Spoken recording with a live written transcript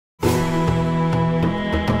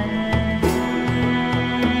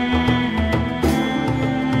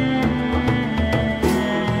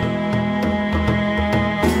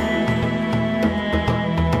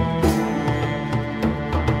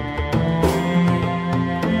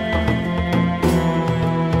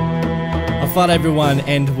Fala everyone,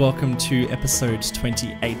 and welcome to episode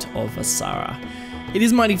 28 of Osahra. It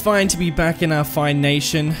is mighty fine to be back in our fine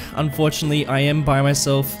nation. Unfortunately, I am by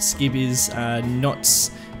myself. Skib is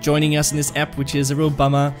not joining us in this app, which is a real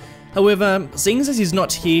bummer. However, seeing as he's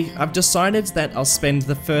not here, I've decided that I'll spend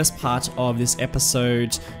the first part of this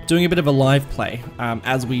episode doing a bit of a live play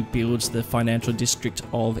as we build the financial district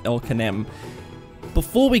of Khanem.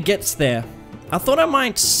 Before we get there, I thought I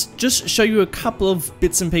might just show you a couple of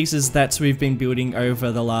bits and pieces that we've been building over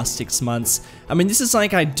the last 6 months. I mean, this is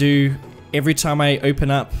like I do every time I open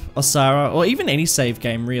up Osahra, or even any save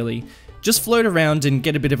game really. Just float around and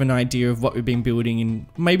get a bit of an idea of what we've been building and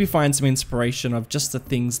maybe find some inspiration of just the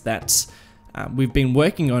things that we've been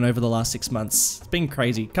working on over the last 6 months. It's been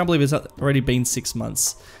crazy. Can't believe it's already been 6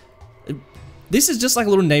 months. This is just like a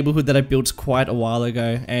little neighborhood that I built quite a while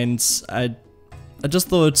ago, and I just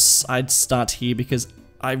thought I'd start here because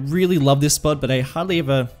I really love this spot, but I hardly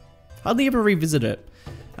ever revisit it.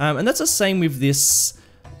 And that's the same with this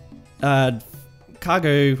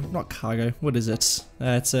cargo, not cargo. What is it?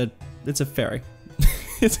 It's a ferry.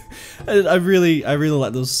 I really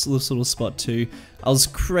like this little spot too. I was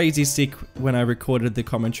crazy sick when I recorded the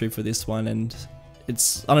commentary for this one, and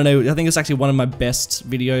it's, I don't know, I think it's actually one of my best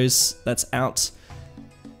videos that's out.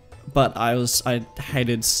 But I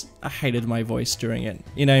hated my voice during it.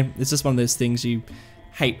 You know, it's just one of those things, you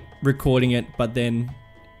hate recording it, but then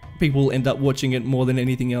people end up watching it more than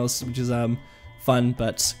anything else, which is fun,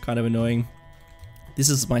 but kind of annoying. This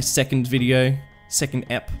is my second video, second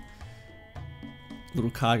app.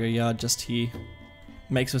 Little cargo yard just here.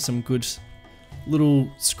 Makes for some good little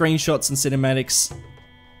screenshots and cinematics.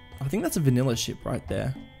 I think that's a vanilla ship right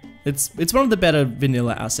there. It's one of the better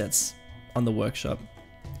vanilla assets on the workshop.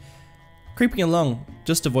 Creeping along,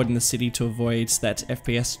 just avoiding the city to avoid that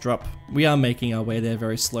FPS drop. We are making our way there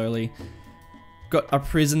very slowly. Got a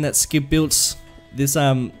prison that Skip built. This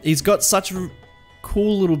he's got such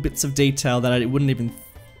cool little bits of detail that I wouldn't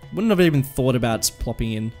have even thought about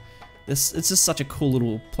plopping in. It's just such a cool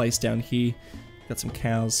little place down here. Got some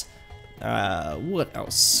cows. What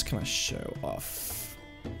else can I show off?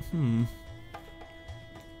 One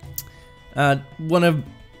of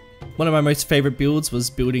my most favorite builds was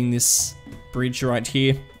building this bridge right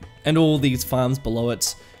here and all these farms below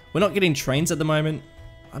it. We're not getting trains at the moment.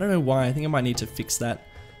 I don't know why. I think I might need to fix that.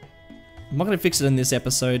 I'm not going to fix it in this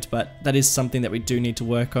episode, but that is something that we do need to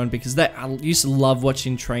work on, because I used to love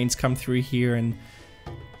watching trains come through here, and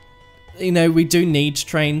you know, we do need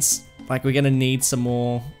trains. Like, we're going to need some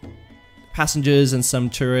more passengers and some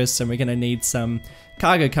tourists, and we're going to need some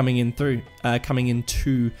cargo coming in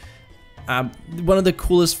too. One of the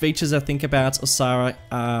coolest features I think about Osahra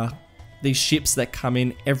are these ships that come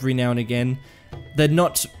in every now and again. They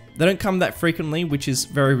don't come that frequently, which is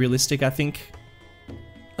very realistic, I think.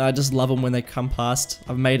 I just love them when they come past.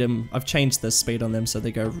 I've changed the speed on them so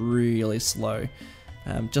they go really slow,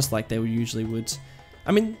 just like they usually would.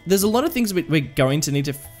 I mean, there's a lot of things we're going to need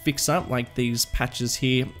to fix up, like these patches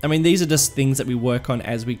here. I mean, these are just things that we work on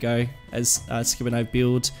as we go, as Skip and I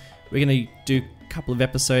build. We're going to do a couple of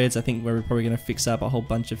episodes, I think, where we're probably going to fix up a whole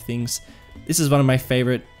bunch of things. This is one of my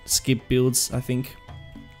favorite Skip builds, I think.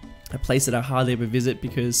 A place that I hardly ever visit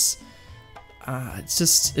because it's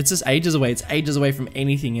just ages away. It's ages away from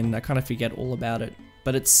anything, and I kind of forget all about it.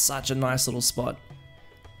 But it's such a nice little spot.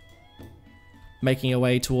 Making our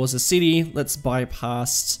way towards the city, let's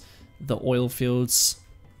bypass the oil fields.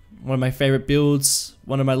 One of my favorite builds,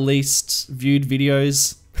 one of my least viewed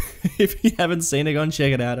videos. If you haven't seen it, go and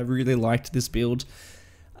check it out. I really liked this build.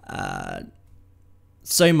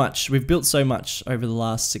 So much. We've built so much over the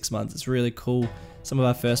last 6 months. It's really cool. Some of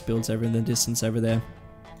our first builds over in the distance over there.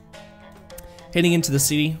 Heading into the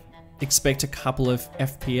city, expect a couple of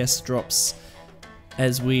FPS drops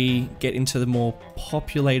as we get into the more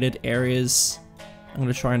populated areas. I'm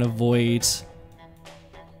going to try and avoid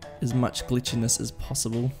as much glitchiness as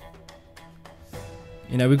possible.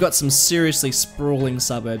 You know, we've got some seriously sprawling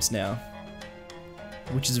suburbs now,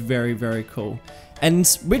 which is very, very cool. And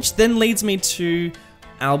which then leads me to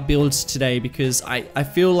our build today, because I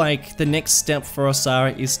feel like the next step for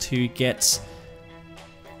Osahra is to get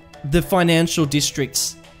the financial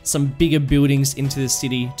districts, some bigger buildings into the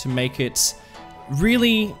city to make it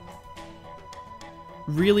really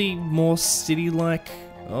more city-like.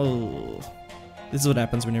 Oh, this is what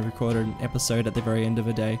happens when you record an episode at the very end of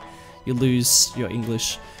a day. You lose your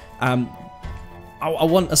English. I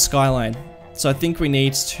want a skyline, so I think we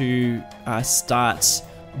need to start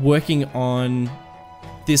working on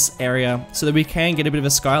this area so that we can get a bit of a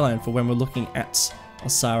skyline for when we're looking at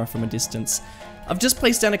Osahra from a distance. I've just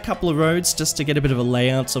placed down a couple of roads just to get a bit of a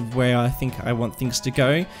layout of where I think I want things to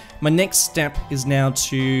go. My next step is now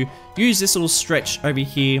to use this little stretch over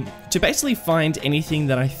here to basically find anything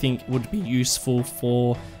that I think would be useful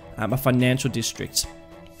for a financial district.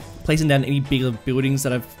 Placing down any bigger buildings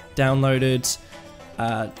that I've downloaded,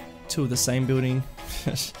 two of the same building.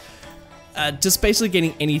 Just basically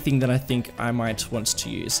getting anything that I think I might want to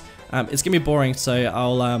use. It's gonna be boring,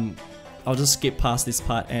 so I'll just skip past this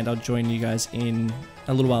part and I'll join you guys in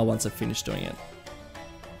a little while once I've finished doing it.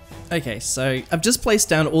 Okay, so I've just placed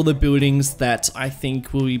down all the buildings that I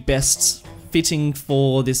think will be best fitting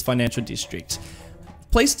for this financial district.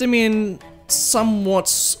 Placed them in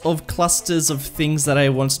somewhat of clusters of things that I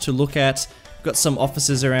want to look at. Got some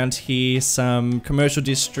offices around here, some commercial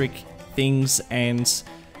district things, and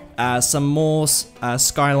some more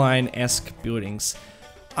Skyline-esque buildings.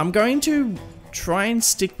 I'm going to try and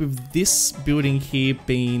stick with this building here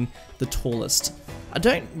being the tallest. I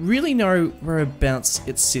don't really know whereabouts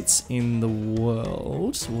it sits in the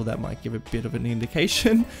world. Well, that might give a bit of an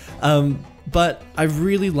indication. But I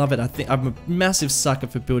really love it. I think I'm a massive sucker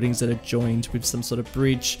for buildings that are joined with some sort of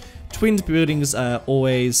bridge. Twinned buildings are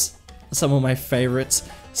always some of my favorites.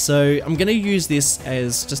 So I'm going to use this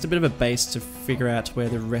as just a bit of a base to figure out where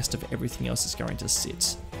the rest of everything else is going to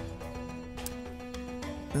sit.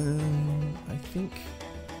 I think...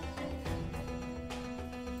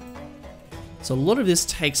 So a lot of this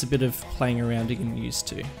takes a bit of playing around and getting used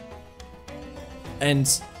to. And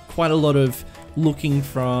quite a lot of looking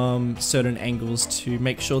from certain angles to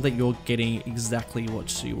make sure that you're getting exactly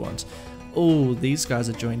what you want. Oh, these guys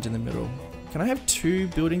are joined in the middle. Can I have two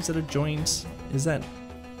buildings that are joined? Is that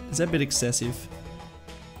a bit excessive?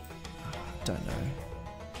 Don't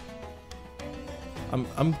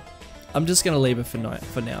know. I'm just gonna leave it for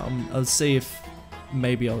now. I'll see if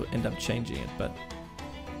maybe I'll end up changing it, but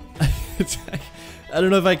I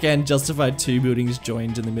don't know if I can justify two buildings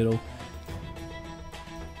joined in the middle.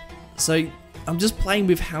 So I'm just playing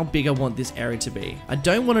with how big I want this area to be. I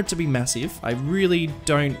don't want it to be massive. I really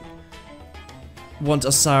don't want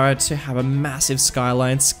Osahra to have a massive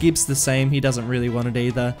skyline. Skip's the same. He doesn't really want it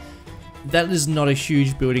either. That is not a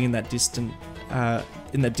huge building in that distance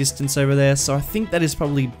over there, so I think that is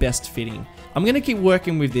probably best fitting. I'm going to keep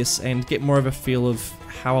working with this and get more of a feel of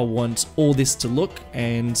how I want all this to look,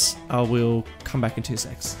 and I will come back in 2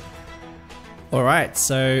 secs. Alright,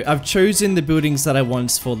 so I've chosen the buildings that I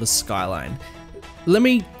want for the skyline. Let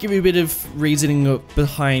me give you a bit of reasoning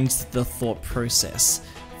behind the thought process.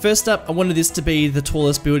 First up, I wanted this to be the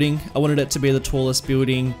tallest building. I wanted it to be the tallest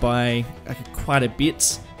building by quite a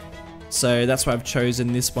bit. So that's why I've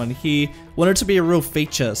chosen this one here. Want it to be a real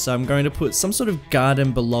feature, so I'm going to put some sort of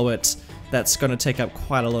garden below it that's going to take up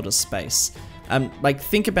quite a lot of space. Like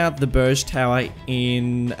think about the Burj Tower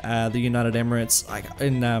in the United Emirates, like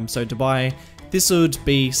in so Dubai. This would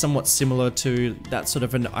be somewhat similar to that sort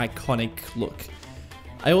of an iconic look.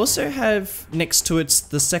 I also have next to it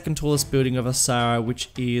the second tallest building of Osahra, which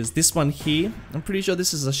is this one here. I'm pretty sure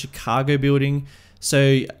this is a Chicago building. So,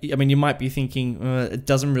 I mean, you might be thinking it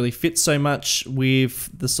doesn't really fit so much with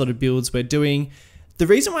the sort of builds we're doing. The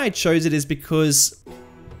reason why I chose it is because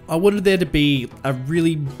I wanted there to be a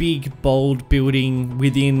really big, bold building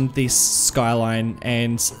within this skyline,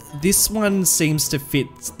 and this one seems to fit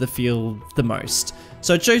the feel the most.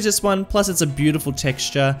 So I chose this one, plus it's a beautiful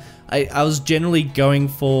texture. I was generally going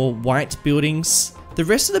for white buildings. The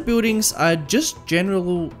rest of the buildings are just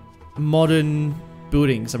general modern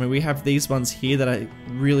buildings. I mean, we have these ones here that are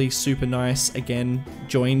really super nice, again,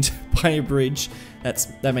 joined by a bridge.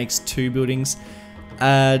 That makes two buildings.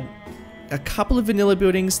 A couple of vanilla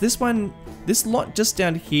buildings. This lot just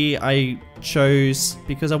down here I chose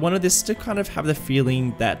because I wanted this to kind of have the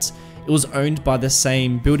feeling that it was owned by the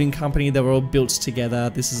same building company. They were all built together.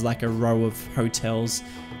 This is like a row of hotels.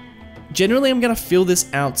 Generally, I'm going to fill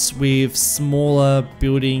this out with smaller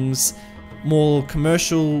buildings, more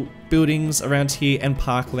commercial buildings around here, and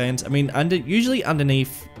parkland. I mean, usually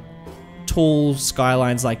underneath tall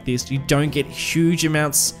skylines like this, you don't get huge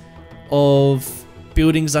amounts of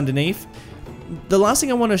buildings underneath. The last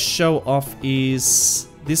thing I want to show off is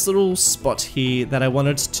this little spot here that I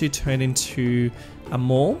wanted to turn into a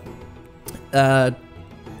mall.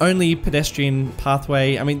 Only pedestrian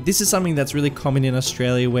pathway. I mean, this is something that's really common in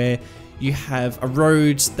Australia, where you have a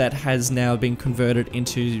road that has now been converted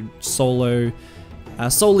into solely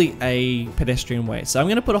a pedestrian way. So I'm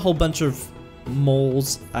going to put a whole bunch of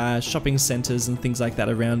malls, shopping centers and things like that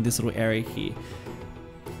around this little area here.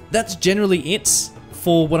 That's generally it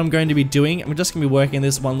for what I'm going to be doing. I'm just going to be working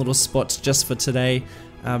this one little spot just for today.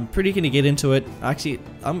 I'm pretty going to get into it. Actually,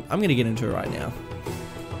 I'm going to get into it right now.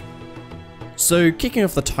 So kicking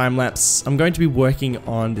off the time lapse, I'm going to be working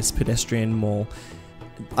on this pedestrian mall.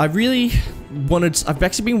 I've actually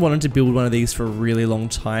been wanting to build one of these for a really long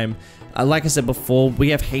time. Like I said before, we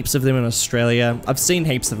have heaps of them in Australia. I've seen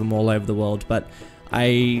heaps of them all over the world, but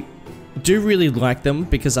I do really like them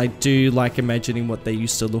because I do like imagining what they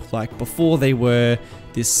used to look like before they were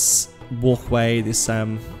this walkway, this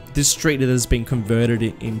street that has been converted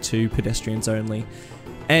into pedestrians only.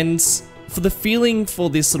 And for the feeling for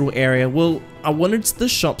this little area, well, I wanted the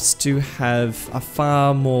shops to have a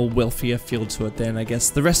far more wealthier feel to it than I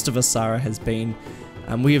guess the rest of Osahra has been.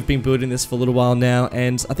 We have been building this for a little while now,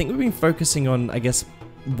 and I think we've been focusing on, I guess,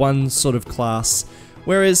 one sort of class.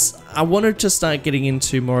 Whereas I wanted to start getting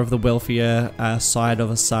into more of the wealthier side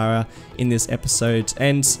of Osahra in this episode.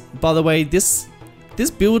 And by the way, this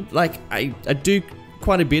build, like, I do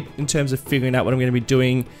quite a bit in terms of figuring out what I'm going to be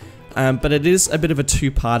doing. But it is a bit of a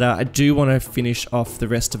two-parter. I do want to finish off the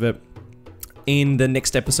rest of it in the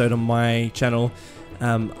next episode on my channel.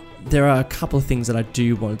 There are a couple of things that I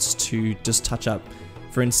do want to just touch up.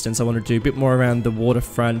 For instance, I want to do a bit more around the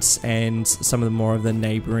waterfront and some of the more of the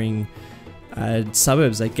neighboring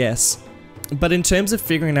suburbs, I guess. But in terms of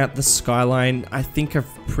figuring out the skyline, I think I've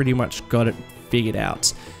pretty much got it figured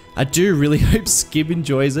out. I do really hope Skib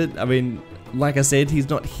enjoys it. I mean, like I said, he's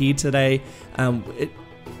not here today.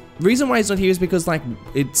 Reason why he's not here is because, like,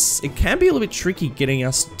 it can be a little bit tricky getting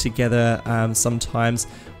us together sometimes.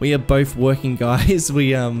 We are both working guys. We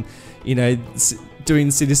you know,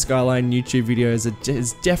 doing City Skyline YouTube videos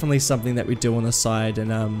is definitely something that we do on the side,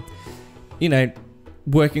 and you know,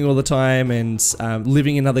 working all the time and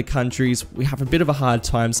living in other countries, we have a bit of a hard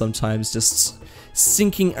time sometimes just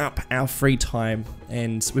syncing up our free time.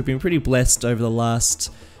 And we've been pretty blessed over the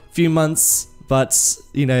last few months. But,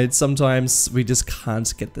 you know, sometimes we just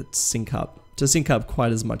can't get the sync up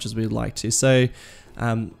quite as much as we'd like to. So,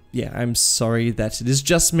 yeah, I'm sorry that it is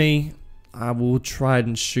just me. I will try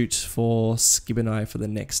and shoot for Skib and I for the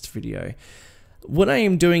next video. What I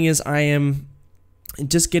am doing is I am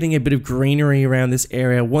just getting a bit of greenery around this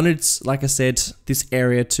area. I wanted, like I said, this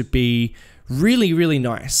area to be really, really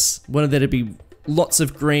nice. Wanted there to be lots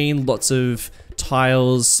of green, lots of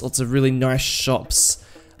tiles, lots of really nice shops.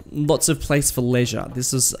 Lots of place for leisure.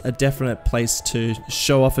 This is a definite place to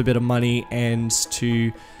show off a bit of money and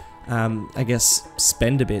to, I guess,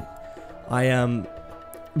 spend a bit. I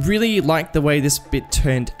really like the way this bit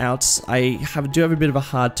turned out. I do have a bit of a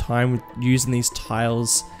hard time with using these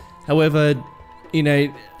tiles. However, you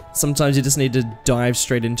know, sometimes you just need to dive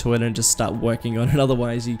straight into it and just start working on it.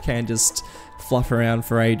 Otherwise, you can just fluff around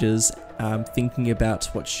for ages, thinking about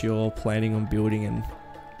what you're planning on building and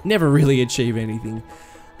never really achieve anything.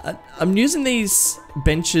 I'm using these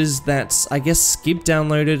benches that I guess Skib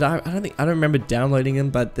downloaded. I don't remember downloading them,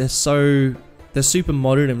 but they're super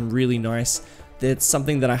modern and really nice. That's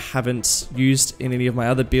something that I haven't used in any of my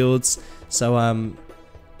other builds. So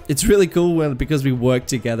it's really cool because we work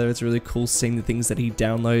together. It's really cool seeing the things that he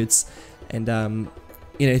downloads and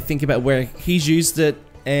you know, think about where he's used it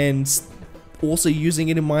and also using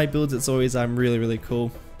it in my builds. It's always really, really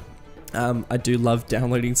cool. I do love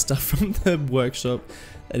downloading stuff from the workshop.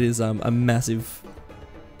 It is a massive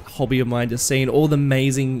hobby of mine, just seeing all the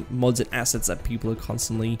amazing mods and assets that people are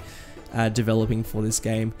constantly developing for this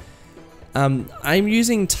game. I'm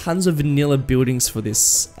using tons of vanilla buildings for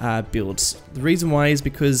this build. The reason why is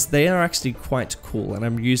because they are actually quite cool, and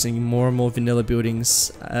I'm using more and more vanilla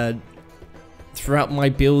buildings throughout my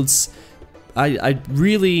builds. I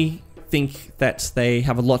really think that they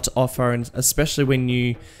have a lot to offer, and especially when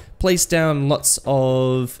you place down lots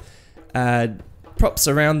of props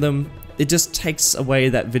around them, it just takes away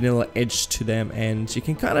that vanilla edge to them, and you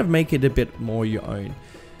can kind of make it a bit more your own,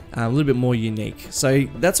 a little bit more unique. So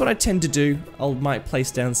that's what I tend to do. I might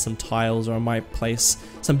place down some tiles, or I might place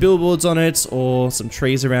some billboards on it, or some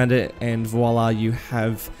trees around it, and voila, you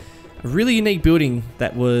have a really unique building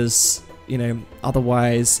that was, you know,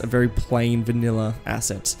 otherwise a very plain vanilla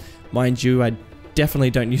asset. Mind you, I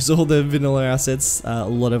definitely don't use all the vanilla assets. A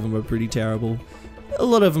lot of them are pretty terrible. A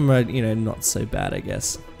lot of them are, you know, not so bad, I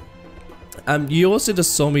guess. You also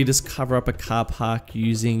just saw me just cover up a car park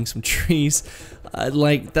using some trees.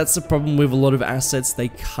 Like, that's the problem with a lot of assets. They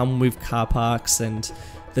come with car parks and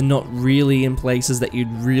they're not really in places that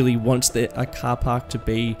you'd really want a car park to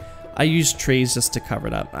be. I use trees just to cover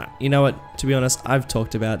it up. You know what, to be honest, I've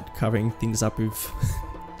talked about covering things up with,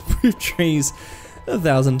 with trees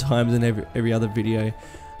 1,000 times in every other video.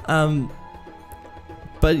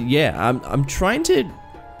 But yeah, I'm trying to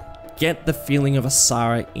get the feeling of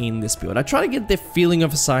Osahra in this build. I try to get the feeling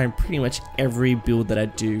of Osahra in pretty much every build that I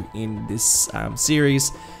do in this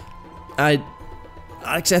series. I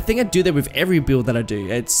actually, I think I do that with every build that I do.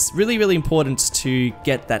 It's really, really important to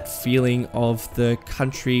get that feeling of the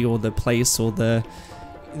country or the place or the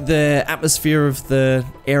atmosphere of the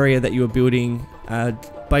area that you are building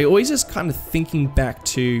by always just kind of thinking back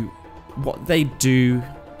to what they do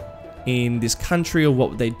in this country or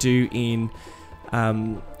what they do in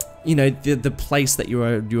you know, the place that you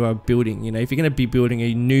are building. You know, if you're going to be building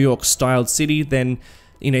a New York styled city, then,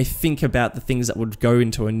 you know, think about the things that would go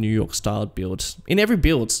into a New York styled build in every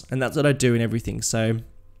build, and that's what I do in everything. So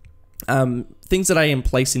things that I am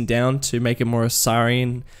placing down to make it more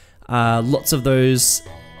Osahrian, lots of those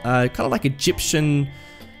kind of like Egyptian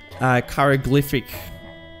hieroglyphic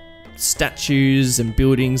statues and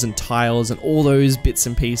buildings and tiles and all those bits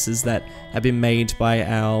and pieces that have been made by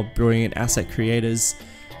our brilliant asset creators.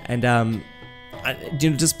 And you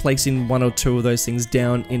know, just placing one or two of those things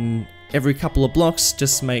down in every couple of blocks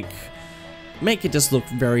just make it just look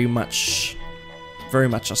very much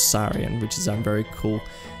Osahrian, which is very cool.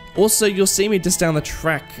 Also, you'll see me just down the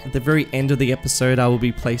track at the very end of the episode. I will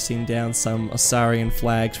be placing down some Osahrian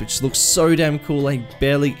flags, which looks so damn cool. I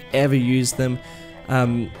barely ever use them.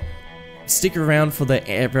 Stick around for the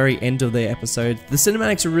very end of the episode. The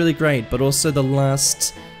cinematics are really great, but also the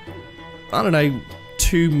last, I don't know,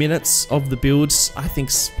 2 minutes of the builds, I think,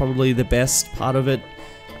 is probably the best part of it.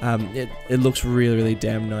 It looks really, really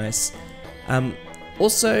damn nice.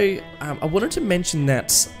 Also, I wanted to mention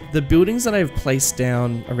that the buildings that I've placed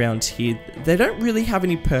down around here, they don't really have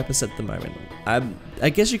any purpose at the moment. I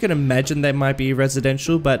guess you can imagine they might be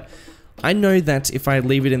residential, but I know that if I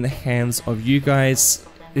leave it in the hands of you guys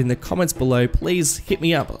in the comments below, please hit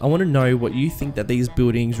me up. I want to know what you think that these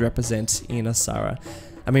buildings represent in Osahra.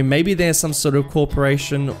 I mean, maybe they're some sort of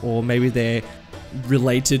corporation, or maybe they're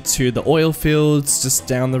related to the oil fields just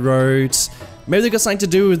down the road. Maybe they got something to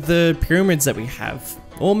do with the pyramids that we have,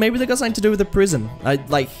 or maybe they got something to do with the prison.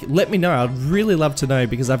 Let me know. I'd really love to know,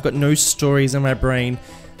 because I've got no stories in my brain.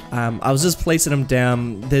 I was just placing them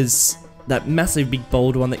down. There's that massive big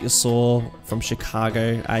bold one that you saw from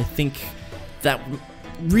Chicago. I think that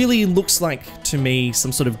really looks like, to me,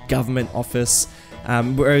 some sort of government office.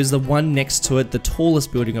 Whereas the one next to it, the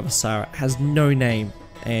tallest building of Osahra, has no name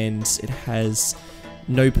and it has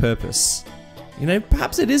no purpose. You know,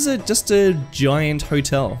 perhaps it is just a giant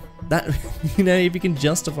hotel. That, you know, if you can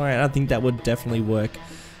justify it, I think that would definitely work.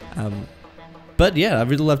 But yeah, I'd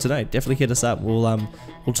really love to know. Definitely hit us up. We'll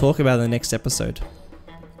talk about it in the next episode.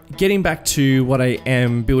 Getting back to what I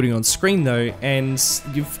am building on screen though, and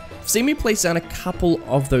you've seen me place down a couple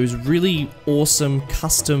of those really awesome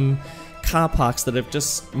custom car parks that have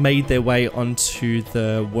just made their way onto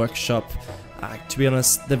the workshop. To be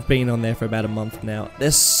honest, they've been on there for about a month now.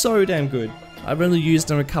 They're so damn good. I've only used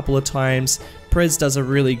them a couple of times. Prez does a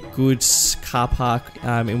really good car park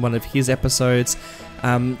in one of his episodes.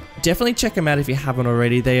 Definitely check them out if you haven't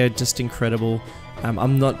already. They are just incredible.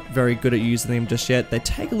 I'm not very good at using them just yet. They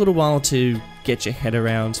take a little while to get your head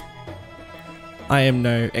around. I am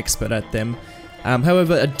no expert at them.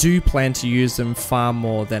 However, I do plan to use them far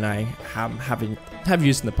more than I have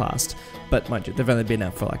used in the past. But mind you, they've only been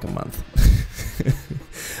out for like a month.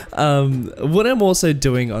 What I'm also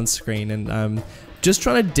doing on screen, and just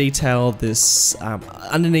trying to detail this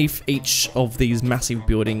underneath each of these massive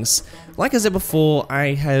buildings. Like I said before,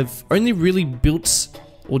 I have only really built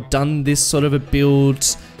or done this sort of a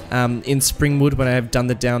build in Springwood when I have done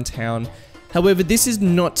the downtown. However, this is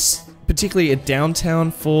not particularly a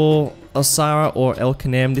downtown for Osahra or El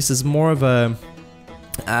Khanem. This is more of a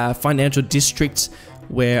financial district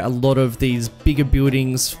where a lot of these bigger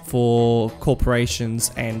buildings for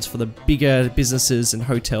corporations and for the bigger businesses and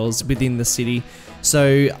hotels within the city.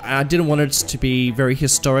 So I didn't want it to be very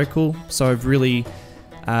historical, so I've really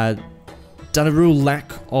done a real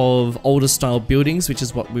lack of older style buildings, which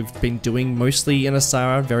is what we've been doing mostly in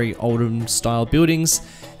Osahra, very older style buildings.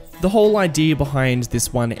 The whole idea behind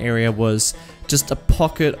this one area was just a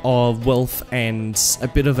pocket of wealth and a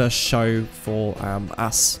bit of a show for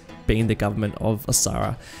us being the government of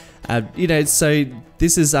Osahra. You know, so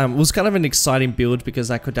this is was kind of an exciting build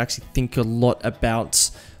because I could actually think a lot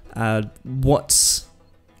about what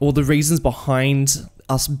all the reasons behind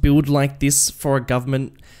us build like this for a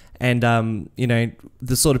government, and you know,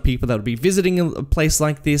 the sort of people that would be visiting a place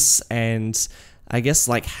like this, and I guess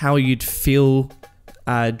like how you'd feel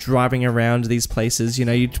driving around these places. You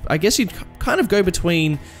know, I guess you'd kind of go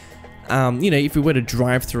between, you know, if we were to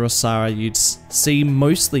drive through Osahra, you'd see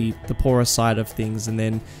mostly the poorer side of things, and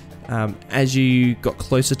then as you got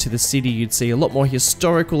closer to the city, you'd see a lot more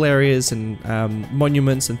historical areas and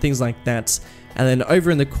monuments and things like that. And then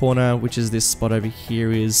over in the corner, which is this spot over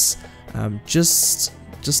here, is just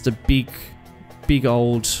a big big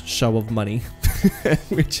old show of money,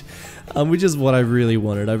 which is what I really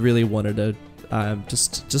wanted. I really wanted to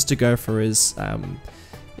just to go for as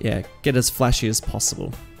yeah, get as flashy as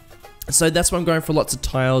possible. So that's why I'm going for lots of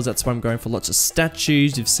tiles. That's why I'm going for lots of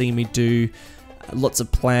statues. You've seen me do lots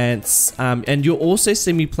of plants, and you'll also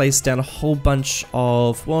see me place down a whole bunch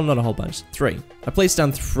of, well, not a whole bunch, 3. I placed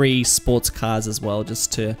down 3 sports cars as well,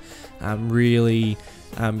 just to really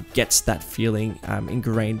get that feeling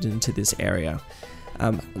ingrained into this area.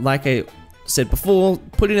 Like I said before,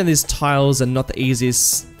 putting in these tiles are not the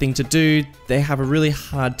easiest thing to do. They have a really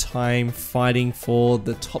hard time fighting for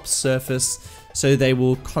the top surface, so they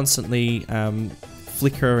will constantly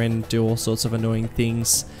flicker and do all sorts of annoying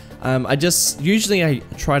things. Usually I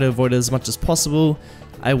try to avoid it as much as possible.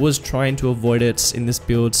 I was trying to avoid it in this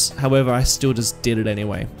build, however I still just did it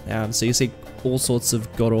anyway. So you see all sorts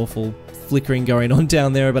of god-awful flickering going on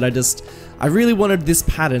down there, but I really wanted this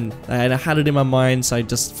pattern, and I had it in my mind, so I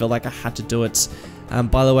just felt like I had to do it.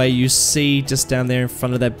 By the way, you see just down there in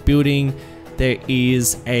front of that building, there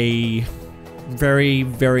is a very,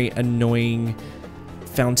 very annoying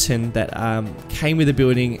fountain that came with the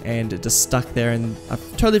building, and it just stuck there, and I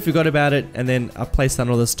totally forgot about it, and then I placed down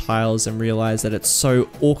all those tiles and realized that it's so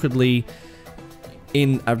awkwardly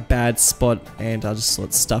in a bad spot, and I just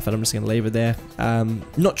thought, stuff it, I'm just gonna leave it there.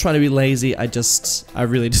 Not trying to be lazy, I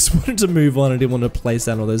really just wanted to move on. I didn't want to place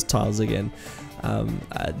down all those tiles again.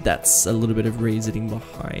 That's a little bit of reasoning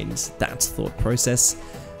behind that thought process.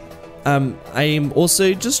 I am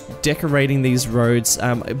also just decorating these roads.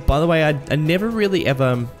 By the way, I never really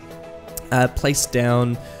ever place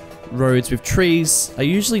down roads with trees. I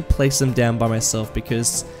usually place them down by myself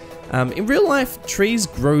because in real life, trees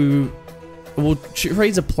grow, well,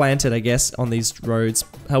 trees are planted, I guess, on these roads.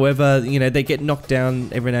 However, you know, they get knocked down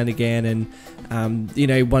every now and again, and you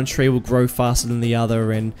know, one tree will grow faster than the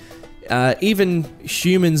other, and even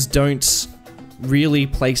humans don't really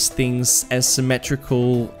place things as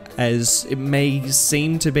symmetrical as it may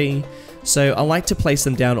seem to be. So I like to place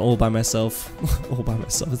them down all by myself. All by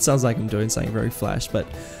myself. It sounds like I'm doing something very Flash, but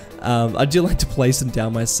I do like to place them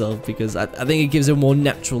down myself because I think it gives a more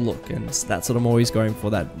natural look, and that's what I'm always going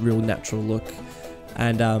for, that real natural look.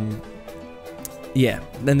 And yeah,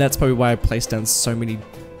 then that's probably why I place down so many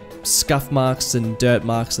scuff marks and dirt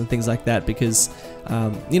marks and things like that, because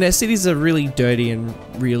you know, cities are really dirty and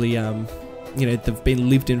really you know, they've been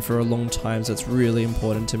lived in for a long time, so it's really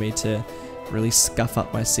important to me to really scuff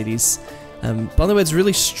up my cities. By the way, it's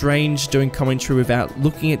really strange doing commentary without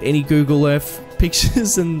looking at any Google Earth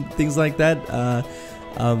pictures and things like that.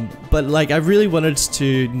 But like, I really wanted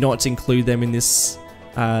to not include them in this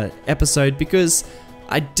episode because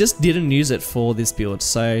I just didn't use it for this build.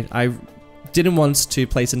 So I didn't want to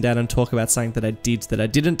place them down and talk about something that I did that I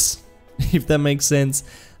didn't, if that makes sense.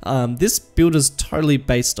 This build is totally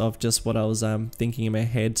based off just what I was thinking in my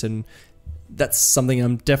head, and that's something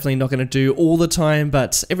I'm definitely not going to do all the time,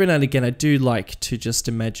 but every now and again I do like to just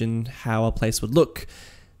imagine how a place would look.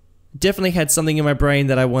 Definitely had something in my brain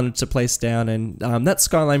that I wanted to place down, and that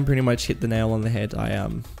skyline pretty much hit the nail on the head. I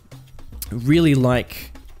really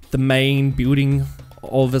like the main building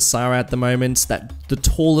of Osahra at the moment, the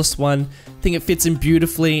tallest one. I think it fits in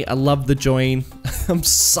beautifully. I love the join. I'm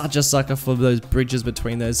such a sucker for those bridges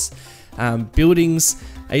between those buildings.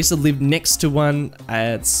 I used to live next to one.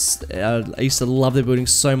 I used to love the building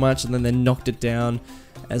so much, and then they knocked it down,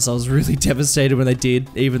 as I was really devastated when they did,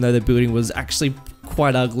 even though the building was actually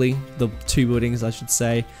quite ugly. The 2 buildings, I should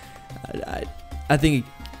say. I think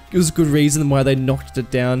it was a good reason why they knocked it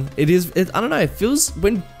down. I don't know, it feels,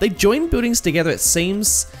 when they join buildings together, it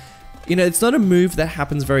seems, you know, it's not a move that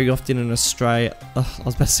happens very often in Australia. I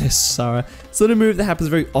was about to say Osahra. It's not a move that happens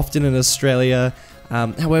very often in Australia.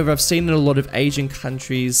 However, I've seen it in a lot of Asian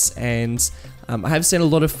countries, and I have seen a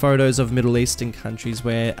lot of photos of Middle Eastern countries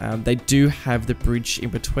where they do have the bridge in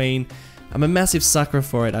between. I'm a massive sucker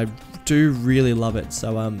for it. I do really love it.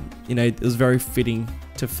 So, you know, it was very fitting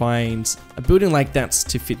to find a building like that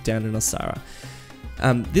to fit down in Osahra.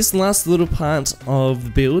 This last little part of the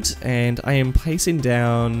build, and I am placing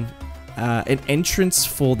down an entrance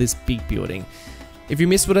for this big building. If you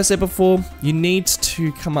missed what I said before, you need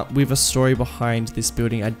to come up with a story behind this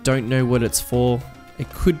building. I don't know what it's for. It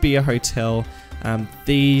could be a hotel.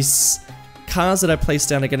 These cars that I placed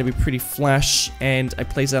down are going to be pretty flash, and I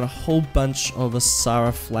placed down a whole bunch of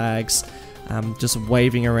Osahra flags, just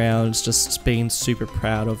waving around, just being super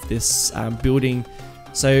proud of this building.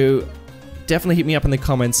 So definitely hit me up in the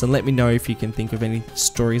comments and let me know if you can think of any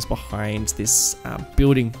stories behind this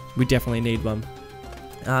building. We definitely need one.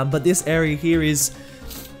 But this area here is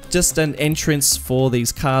just an entrance for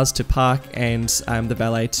these cars to park and the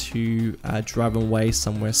valet to drive away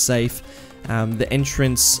somewhere safe. The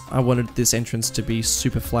entrance, I wanted this entrance to be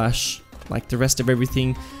super flash like the rest of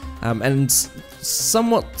everything, and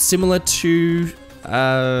somewhat similar to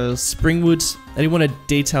Springwood. I didn't want to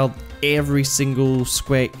detail every single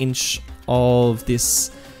square inch of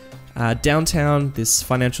this downtown, this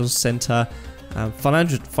financial center,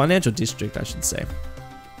 financial district I should say.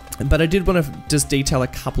 But I did want to just detail a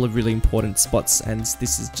couple of really important spots, and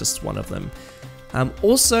this is just one of them.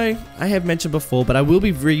 Also, I have mentioned before, but I will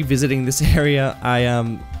be revisiting this area.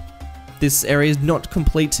 This area is not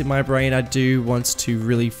complete in my brain. I do want to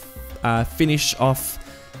really finish off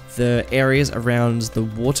the areas around the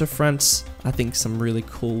waterfront. I think some really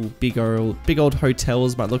cool big old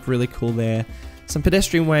hotels might look really cool there. Some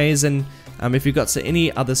pedestrian ways, and if you've got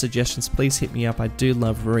any other suggestions, please hit me up. I do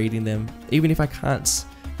love reading them, even if I can't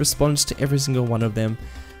respond to every single one of them.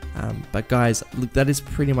 But guys, look, that is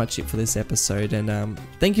pretty much it for this episode, and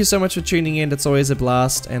thank you so much for tuning in. It's always a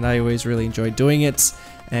blast, and I always really enjoy doing it,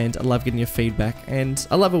 and I love getting your feedback, and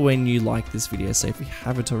I love it when you like this video. So if you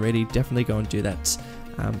haven't already, definitely go and do that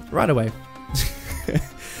right away.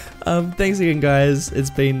 Thanks again, guys. It's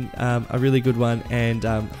been a really good one, and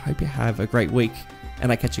hope you have a great week,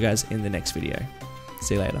 and I catch you guys in the next video.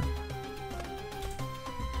 See you later.